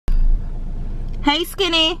Hey,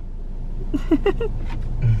 Skinny.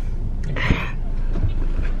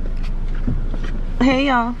 Hey,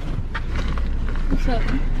 y'all. What's up?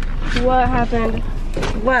 What happened?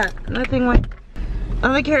 What? Nothing. Like,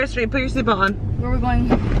 on the Carrot Street. Put your seatbelt on. Where are we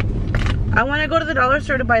going? I want to go to the dollar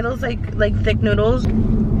store to buy those like thick noodles.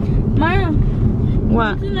 Myra.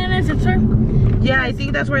 What? Isn't that nice, sir? Yeah, I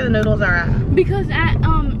think that's where the noodles are at. Because at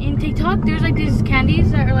in TikTok, there's like these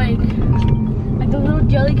candies that are like the little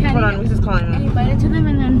jelly candy. Hold on, we just calling And them. you bite into them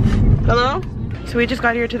and then. Hello? So we just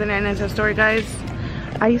got here to the 99 store, guys.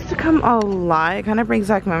 I used to come a lot. It kind of brings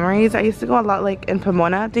back memories. I used to go a lot like in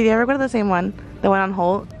Pomona. Did you ever go to the same one? The one on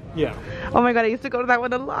Holt? Yeah. Oh my god, I used to go to that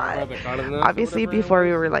one a lot. Obviously before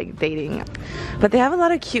we were like dating. But they have a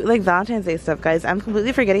lot of cute like Valentine's Day stuff, guys. I'm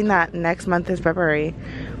completely forgetting that next month is February,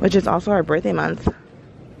 which is also our birthday month.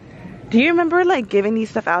 Do you remember like giving these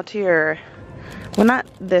stuff out to your, well, not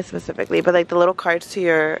this specifically, but like the little cards to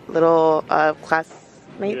your little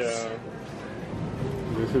classmates? Yeah.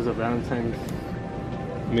 This is a Valentine's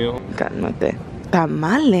meal.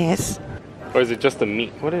 Tamales? Or is it just the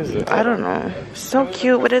meat? What is it? I don't know. So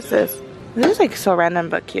cute. What is this? This is like so random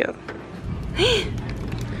but cute.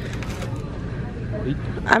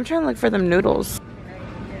 I'm trying to look for them noodles.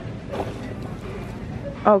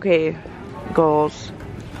 Okay. Goals.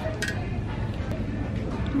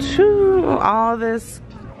 All this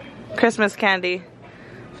Christmas candy.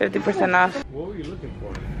 50% off. What were you looking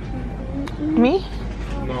for? Me?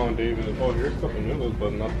 No, David. Oh, here's stuff in noodles,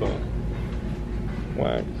 but not the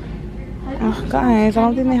wax. Oh, guys, I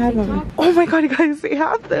don't think they have them. Oh my god, you guys, they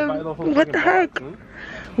have them. What the heck?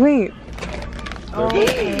 Wait.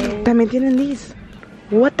 También tienen these.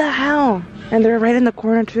 What the hell? And they're right in the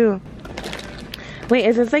corner too. Wait,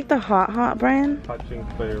 is this like the hot, Bryan? Touching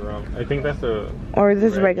play rum. I think that's the. Or is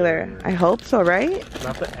this regular? I hope so, right?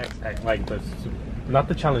 Not the XX, like the, not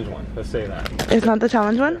the challenge one. Let's say that. It's not the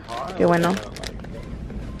challenge one? Okay, bueno.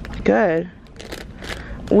 Good.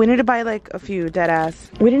 We need to buy like a few, dead ass.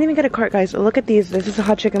 We didn't even get a cart, guys. Look at these. This is a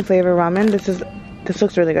hot chicken flavor ramen. This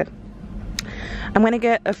looks really good. I'm gonna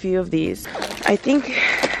get a few of these. I think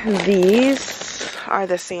these are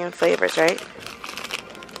the same flavors, right?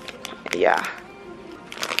 Yeah.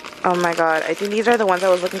 Oh my god, I think these are the ones I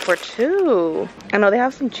was looking for too. I know they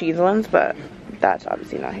have some cheese ones, but that's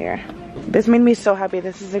obviously not here. This made me so happy.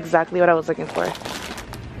 This is exactly what I was looking for.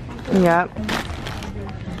 Yep.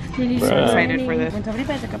 So excited for this. When somebody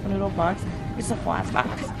buys a cup of noodle box, it's a full ass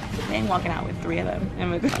box. They ain't walking out with 3 of them.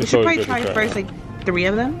 And we should probably try first like 3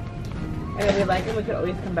 of them. And if we like it, we could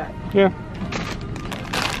always come back. Yeah.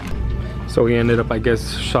 So we ended up, I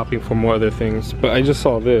guess, shopping for more other things. But I just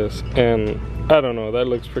saw this, and I don't know, that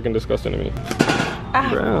looks freaking disgusting to me.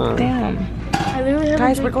 Ah, damn. I literally have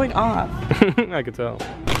guys, we're going off. I could tell.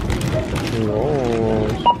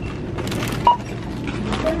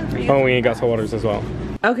 Oh, we ain't got some waters as well.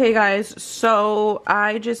 Okay, guys, so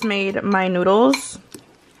I just made my noodles.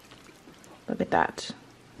 Look at that.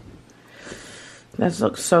 This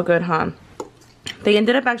looks so good, huh? They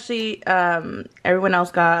ended up actually, everyone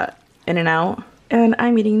else got In-N-Out. And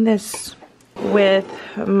I'm eating this with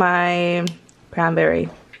my cranberry.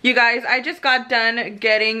 You guys, I just got done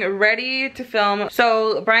getting ready to film.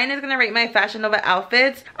 So Bryan is gonna rate my Fashion Nova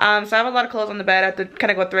outfits. So I have a lot of clothes on the bed. I have to kind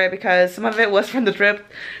of go through it because some of it was from the trip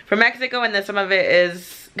from Mexico, and then some of it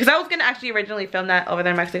is because I was gonna actually originally film that over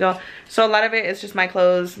there in Mexico. So a lot of it is just my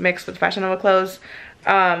clothes mixed with Fashion Nova clothes.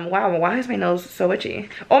 Wow, why is my nose so itchy?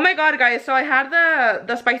 Oh my god, guys, so I had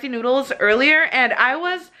the spicy noodles earlier and I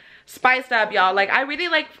was spiced up, y'all. Like, I really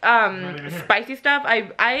like spicy stuff.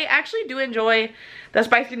 I actually do enjoy the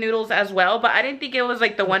spicy noodles as well, but I didn't think it was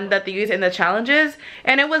like the one that they use in the challenges,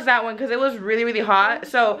 and it was that one because it was really hot,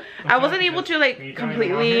 so I wasn't able to like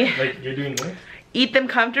completely eat them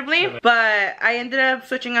comfortably. But I ended up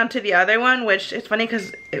switching on to the other one, which is funny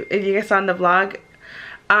because if you guys saw in the vlog,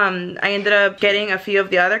 I ended up getting a few of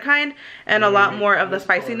the other kind and a lot more of the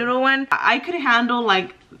spicy noodle one. I could handle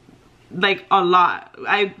like a lot,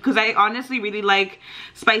 because I honestly really like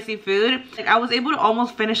spicy food. Like, I was able to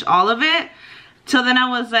almost finish all of it, till then I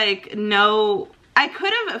was like, no, I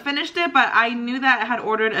could have finished it, but I knew that I had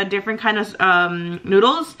ordered a different kind of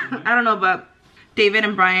noodles. I don't know, but David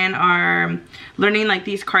and Bryan are learning like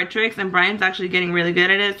these card tricks, and Bryan's actually getting really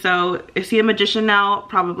good at it. So is he a magician now?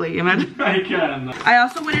 Probably. I can. I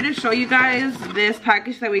also wanted to show you guys this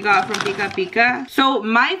package that we got from Pika Pika. So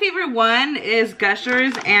my favorite one is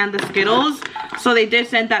Gushers and the Skittles. So they did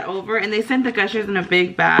send that over, and they sent the Gushers in a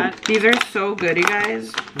big bag. These are so good, you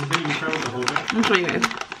guys. I'll show you guys.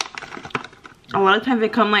 A lot of times they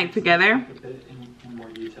come like together,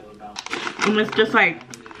 and it's just like,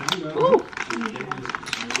 ooh.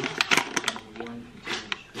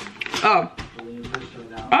 Oh.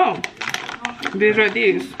 Oh. These are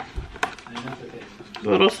these. The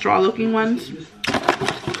little straw looking ones.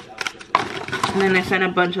 And then I sent a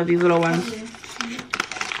bunch of these little ones.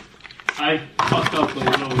 I fucked up the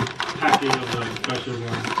little package of the special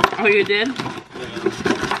one. Oh, you did?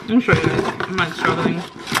 Yeah. I'm sure you guys. I'm not struggling.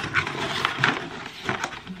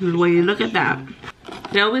 Look at that.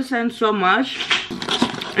 They always send so much.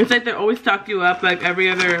 It's like they always stock you up like every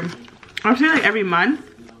other, I'll say like every month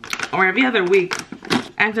or every other week.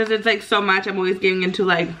 And since it's like so much, I'm always giving into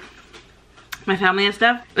like my family and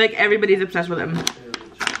stuff. Like everybody's obsessed with them.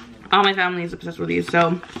 All my family is obsessed with these.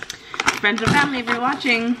 So friends and family, if you're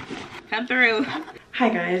watching, come through. Hi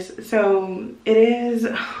guys. So it is,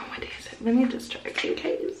 what day is it? Let me just check in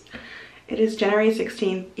case. It is January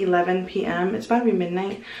 16th, 11 p.m. It's about to be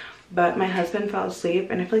midnight, but my husband fell asleep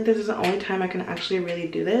and I feel like this is the only time I can actually really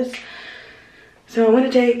do this. So I'm gonna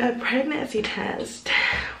take a pregnancy test.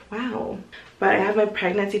 Wow. But I have my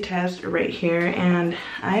pregnancy test right here and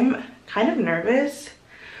I'm kind of nervous.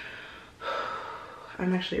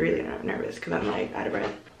 I'm actually really nervous because I'm like out of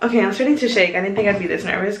breath. Okay, I'm starting to shake. I didn't think I'd be this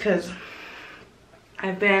nervous because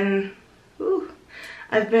I've been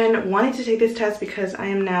wanting to take this test because I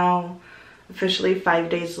am now officially 5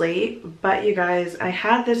 days late. But you guys, I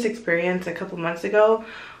had this experience a couple months ago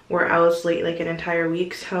where I was late like an entire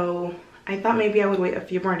week. So I thought maybe I would wait a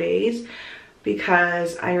few more days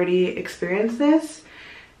because I already experienced this.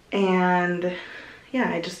 And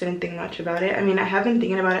yeah, I just didn't think much about it. I mean, I have been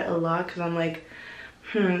thinking about it a lot because I'm like,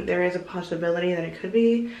 there is a possibility that I could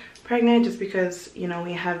be pregnant just because, you know,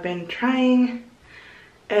 we have been trying.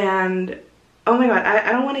 And oh my god,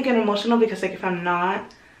 I don't want to get emotional because like if I'm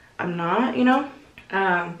not, you know.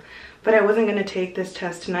 But I wasn't gonna take this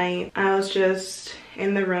test tonight. I was just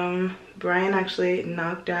in the room. Bryan actually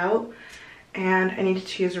knocked out and I needed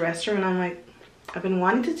to use the restroom and I'm like, I've been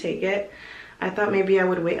wanting to take it. I thought maybe I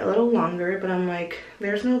would wait a little longer, but I'm like,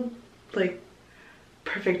 there's no like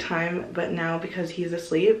perfect time but now because he's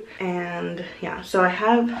asleep. And yeah, so I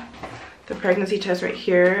have the pregnancy test right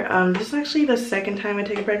here. This is actually the second time I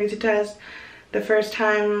take a pregnancy test. The first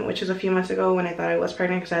time, which was a few months ago when I thought I was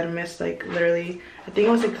pregnant because I had missed like literally, I think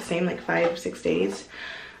it was like the same like 5-6 days.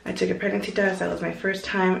 I took a pregnancy test. That was my first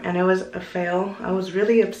time and it was a fail. I was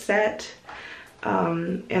really upset.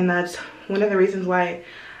 And that's one of the reasons why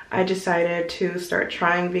I decided to start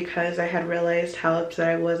trying, because I had realized how upset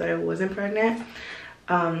I was that I wasn't pregnant.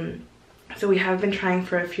 So we have been trying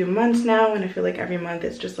for a few months now and I feel like every month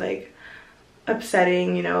it's just like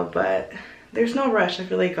upsetting, you know, but there's no rush. I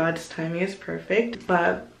feel like God's timing is perfect.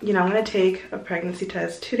 But you know, I'm gonna take a pregnancy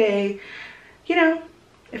test today. You know,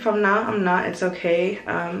 if I'm not, I'm not, it's okay.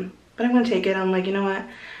 But I'm gonna take it. I'm like, you know what,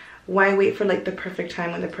 why wait for like the perfect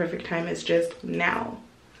time when the perfect time is just now?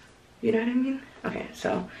 You know what I mean? Okay,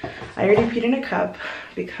 so I already peed in a cup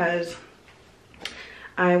because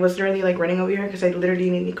I was literally like running over here because I literally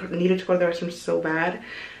needed to go to the restroom so bad.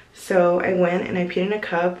 So I went and I peed in a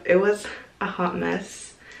cup. It was a hot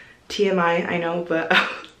mess. TMI, I know, but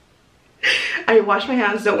I washed my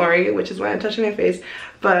hands, don't worry, which is why I'm touching my face.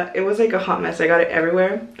 But it was like a hot mess. I got it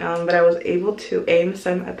everywhere. But I was able to aim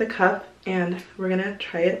some at the cup and we're gonna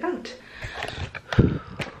try it out.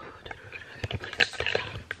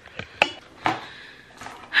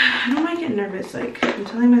 I don't mind getting nervous. Like, I'm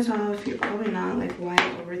telling myself, you're probably not. Like, why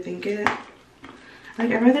overthink it?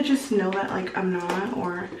 Like, I'd rather just know that, like, I'm not,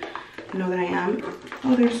 or know that I am.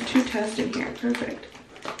 Oh, there's 2 tests in here. Perfect.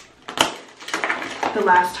 The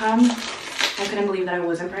last time, I couldn't believe that I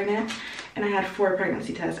wasn't pregnant, and I had 4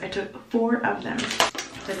 pregnancy tests. I took 4 of them.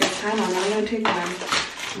 But this time, I'm only going to take one.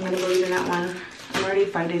 I'm going to believe in that one. I'm already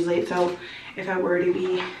 5 days late, so if I were to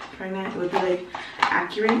be pregnant, it would be, like,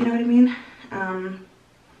 accurate, you know what I mean?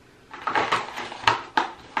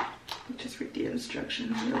 Just read the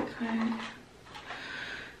instructions really quick.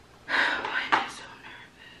 Why am I so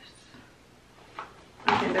nervous?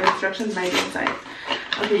 Okay, the instructions might be inside.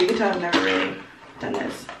 Okay, you can tell I've never really done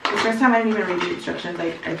this. The first time I didn't even read the instructions,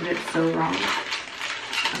 like I did it so wrong.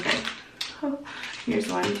 Okay. Oh, here's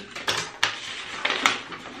one.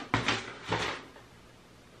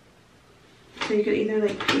 So you could either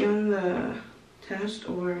like pee on the test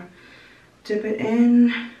or dip it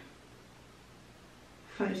in.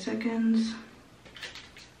 5 seconds.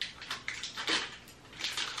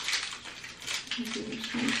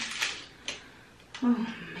 Oh man,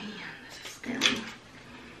 this is scary.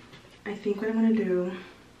 I think what I'm gonna do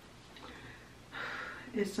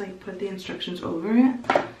is like put the instructions over it.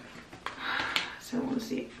 So we'll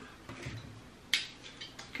see.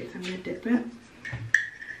 Okay, so I'm gonna dip it.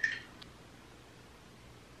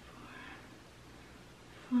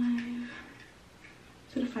 4, 5,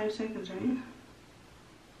 Is it 5 seconds, right?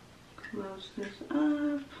 Close this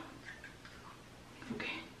up.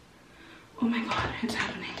 Okay. Oh my god, it's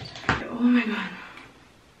happening. Oh my god.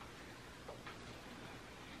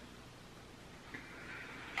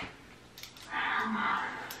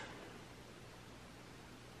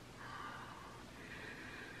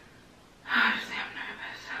 Honestly, I'm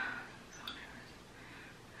nervous. So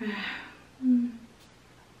nervous.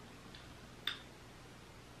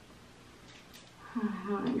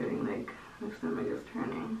 I'm getting like, my stomach is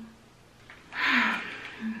turning.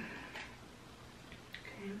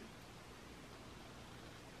 Okay.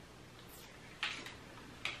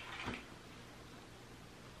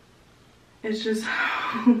 It's just,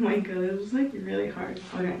 oh my god, it's like really hard.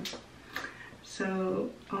 Okay. So,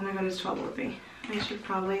 oh my god, it's 12:03. I should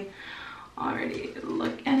probably already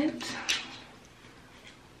look at it.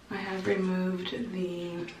 I have removed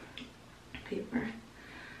the paper.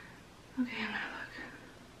 Okay, I'm gonna look.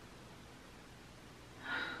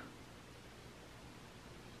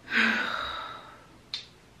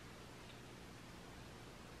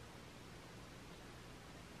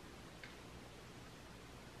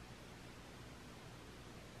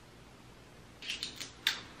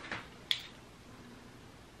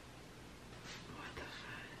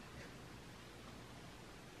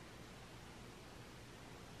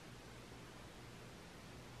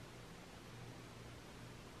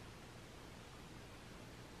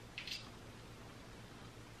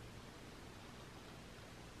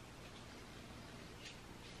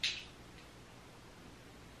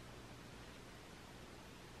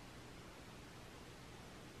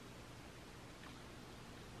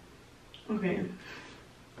 Okay.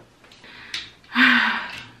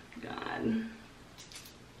 God.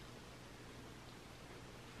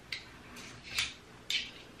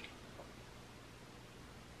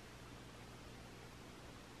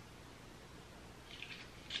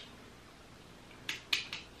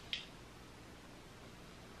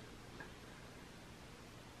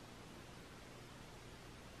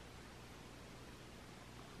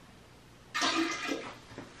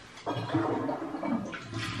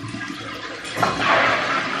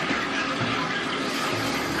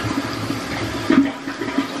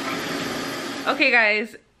 Okay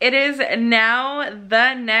guys, it is now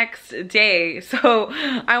the next day. So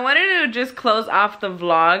I wanted to just close off the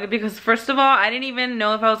vlog because first of all, I didn't even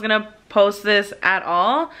know if I was gonna post this at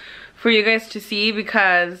all for you guys to see,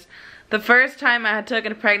 because the first time I had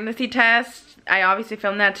taken a pregnancy test, I obviously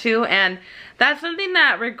filmed that too, and that's something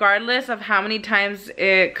that regardless of how many times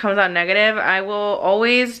it comes out negative, I will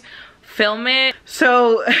always film it.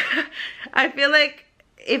 So I feel like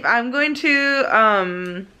if I'm going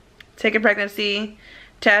to take a pregnancy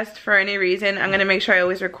test for any reason, I'm gonna make sure I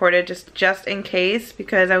always record it just in case,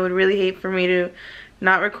 because I would really hate for me to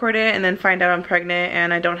not record it and then find out I'm pregnant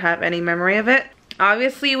and I don't have any memory of it.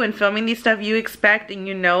 Obviously when filming these stuff, you expect and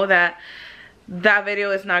you know that that video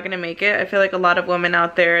is not gonna make it. I feel like a lot of women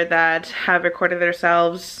out there that have recorded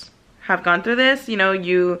themselves have gone through this. You know,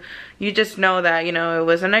 you just know that, you know, it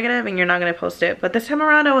was a negative and you're not gonna post it. But this time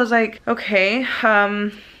around I was like, okay,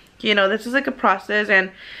 you know, this is like a process,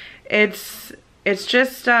 and it's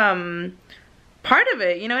just part of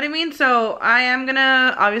it, you know what I mean? So I am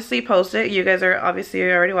gonna obviously post it. You guys are obviously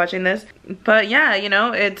already watching this, but yeah, you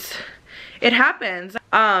know, it happens.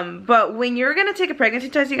 But when you're gonna take a pregnancy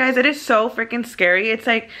test, you guys, it is so freaking scary. It's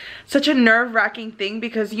like such a nerve-wracking thing,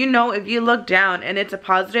 because you know, if you look down and it's a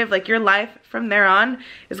positive, like your life from there on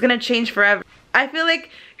is gonna change forever. I feel like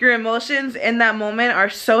your emotions in that moment are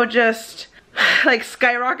so just like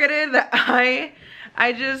skyrocketed that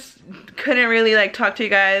I just couldn't really like talk to you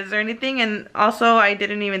guys or anything. And also I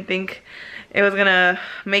didn't even think it was gonna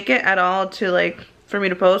make it at all to like for me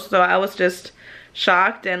to post, so I was just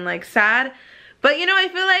shocked and like sad. But you know, I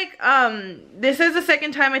feel like this is the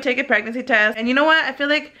second time I take a pregnancy test, and you know what, I feel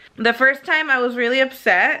like the first time I was really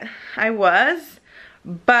upset. I was,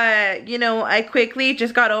 but you know, I quickly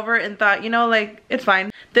just got over it and thought, you know, like it's fine.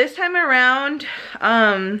 This time around,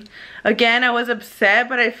 again, I was upset,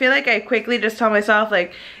 but I feel like I quickly just told myself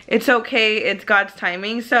like it's okay, it's God's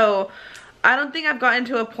timing. So I don't think I've gotten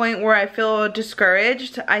to a point where I feel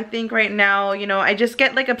discouraged. I think right now, you know, I just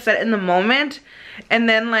get like upset in the moment, and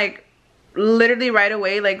then like literally right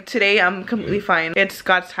away, like today, I'm completely fine. It's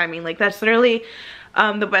God's timing. Like that's literally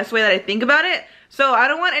the best way that I think about it. So I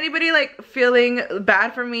don't want anybody like feeling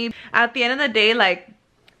bad for me. At the end of the day, like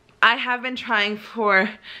I have been trying for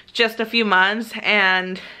just a few months,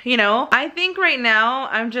 and you know, I think right now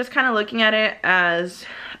I'm just kind of looking at it as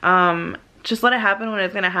just let it happen when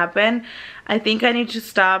it's gonna happen. I think I need to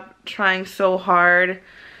stop trying so hard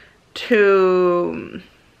to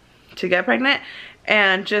get pregnant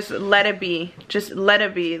and just let it be. Just let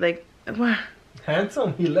it be. Like,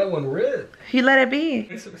 Handsome, he let one rip. He let it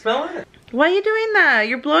be. Smell it? Why are you doing that?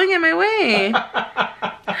 You're blowing it my way.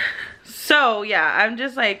 So yeah, I'm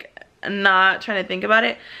just like not trying to think about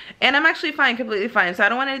it, and I'm actually fine, completely fine. So I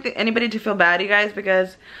don't want anybody to feel bad, you guys,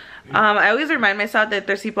 because I always remind myself that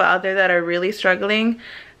there's people out there that are really struggling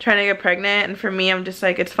trying to get pregnant, and for me, I'm just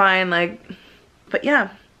like, it's fine. Like, but yeah.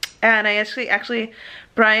 And I actually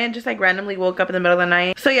Bryan just like randomly woke up in the middle of the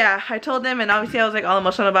night. So yeah, I told him, and obviously I was like all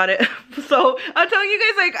emotional about it. So I'm telling you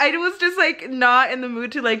guys, like, I was just like not in the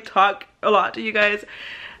mood to like talk a lot to you guys.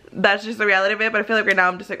 That's just the reality of it. But I feel like right now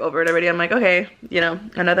I'm just like over it already. I'm like, okay, you know,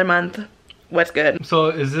 another month, what's good? So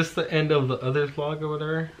is this the end of the other vlog or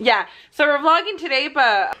whatever? Yeah, so we're vlogging today,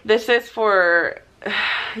 but this is for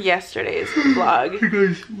yesterday's vlog. You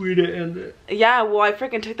guys, we didn't end it. Yeah, well, I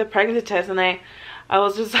freaking took the pregnancy test, and I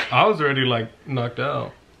was just like, I was already like knocked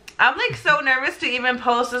out. I'm like so nervous to even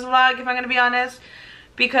post this vlog, if I'm gonna be honest,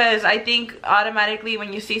 because I think automatically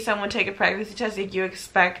when you see someone take a pregnancy test, like, you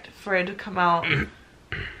expect for it to come out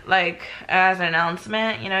like as an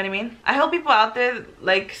announcement, you know what I mean? I hope people out there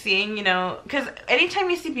like seeing, you know, because anytime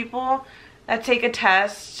you see people that take a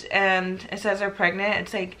test and it says they're pregnant,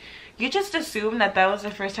 it's like you just assume that that was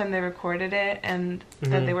the first time they recorded it and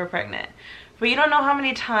that they were pregnant. But you don't know how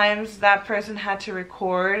many times that person had to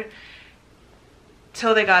record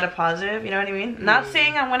till they got a positive, you know what I mean? Not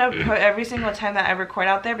saying I'm gonna put every single time that I record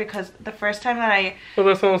out there, because the first time that I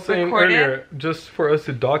that's what I was saying earlier, just for us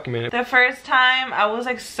to document it. The first time I was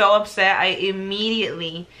like so upset, I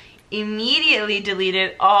immediately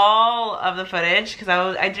deleted all of the footage, because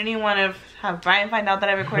I didn't even want to have Bryan find out that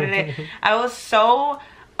I recorded it. I was so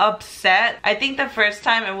upset. I think the first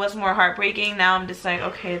time it was more heartbreaking. Now I'm just like,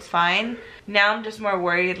 okay, it's fine. Now I'm just more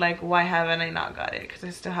worried, like, why haven't I not got it? Because I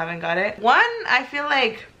still haven't got it. One, I feel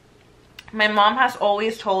like my mom has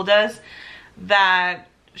always told us that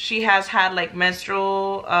she has had like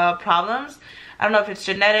menstrual problems. I don't know if it's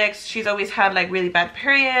genetics. She's always had like really bad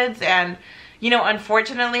periods, and you know,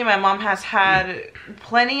 unfortunately my mom has had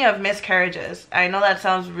plenty of miscarriages. I know that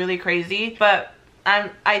sounds really crazy, but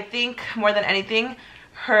I think more than anything,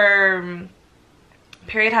 her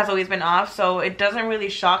period has always been off, so it doesn't really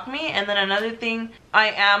shock me. And then another thing, I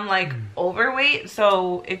am like overweight,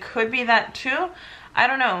 so it could be that too. I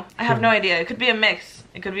don't know, I have no idea. It could be a mix.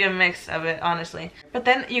 It could be a mix of it, honestly. But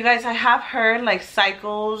then you guys, I have heard like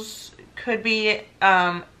cycles could be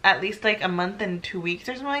at least like a month and 2 weeks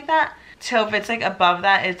or something like that. So if it's like above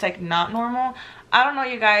that, it's like not normal. I don't know,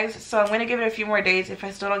 you guys, so I'm gonna give it a few more days. If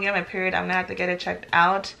I still don't get my period, I'm gonna have to get it checked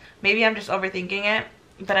out. Maybe I'm just overthinking it,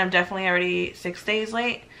 but I'm definitely already 6 days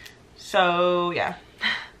late. So yeah,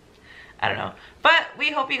 I don't know. But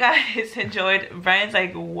we hope you guys enjoyed. Bryan's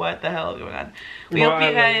like, what the hell is going on? We hope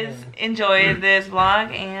you guys enjoyed this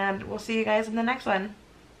vlog, and we'll see you guys in the next one.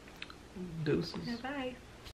 Deuces. Bye.